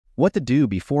What to do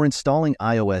before installing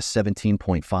iOS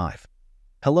 17.5.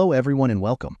 Hello everyone and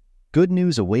welcome. Good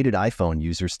news awaited iPhone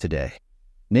users today.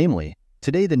 Namely,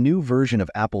 today the new version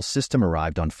of Apple's system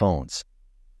arrived on phones.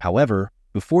 However,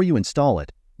 before you install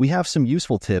it, we have some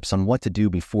useful tips on what to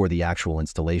do before the actual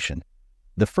installation.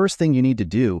 The first thing you need to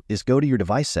do is go to your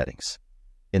device settings.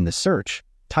 In the search,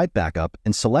 type backup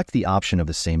and select the option of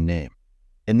the same name.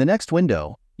 In the next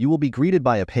window, you will be greeted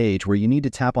by a page where you need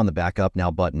to tap on the Backup Now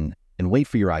button and wait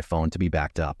for your iPhone to be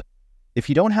backed up. If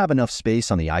you don't have enough space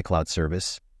on the iCloud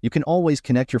service, you can always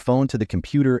connect your phone to the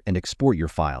computer and export your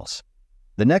files.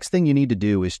 The next thing you need to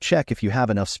do is check if you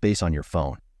have enough space on your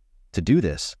phone. To do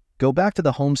this, go back to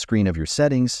the home screen of your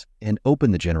settings and open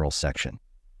the General section.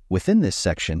 Within this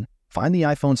section, find the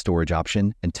iPhone storage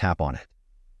option and tap on it.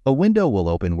 A window will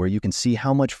open where you can see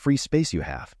how much free space you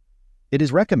have. It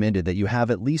is recommended that you have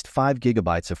at least 5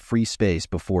 GB of free space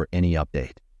before any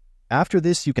update. After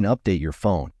this, you can update your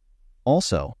phone.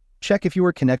 Also, check if you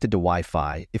are connected to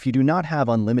Wi-Fi if you do not have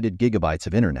unlimited gigabytes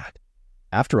of internet.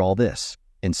 After all this,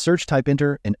 in search type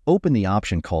enter and open the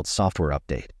option called Software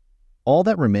Update. All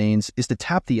that remains is to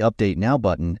tap the Update Now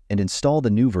button and install the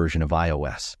new version of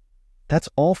iOS. That's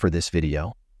all for this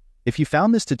video. If you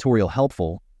found this tutorial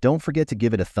helpful, don't forget to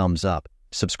give it a thumbs up,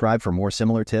 subscribe for more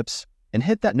similar tips, and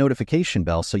hit that notification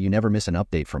bell so you never miss an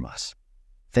update from us.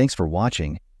 Thanks for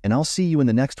watching, and I'll see you in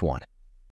the next one.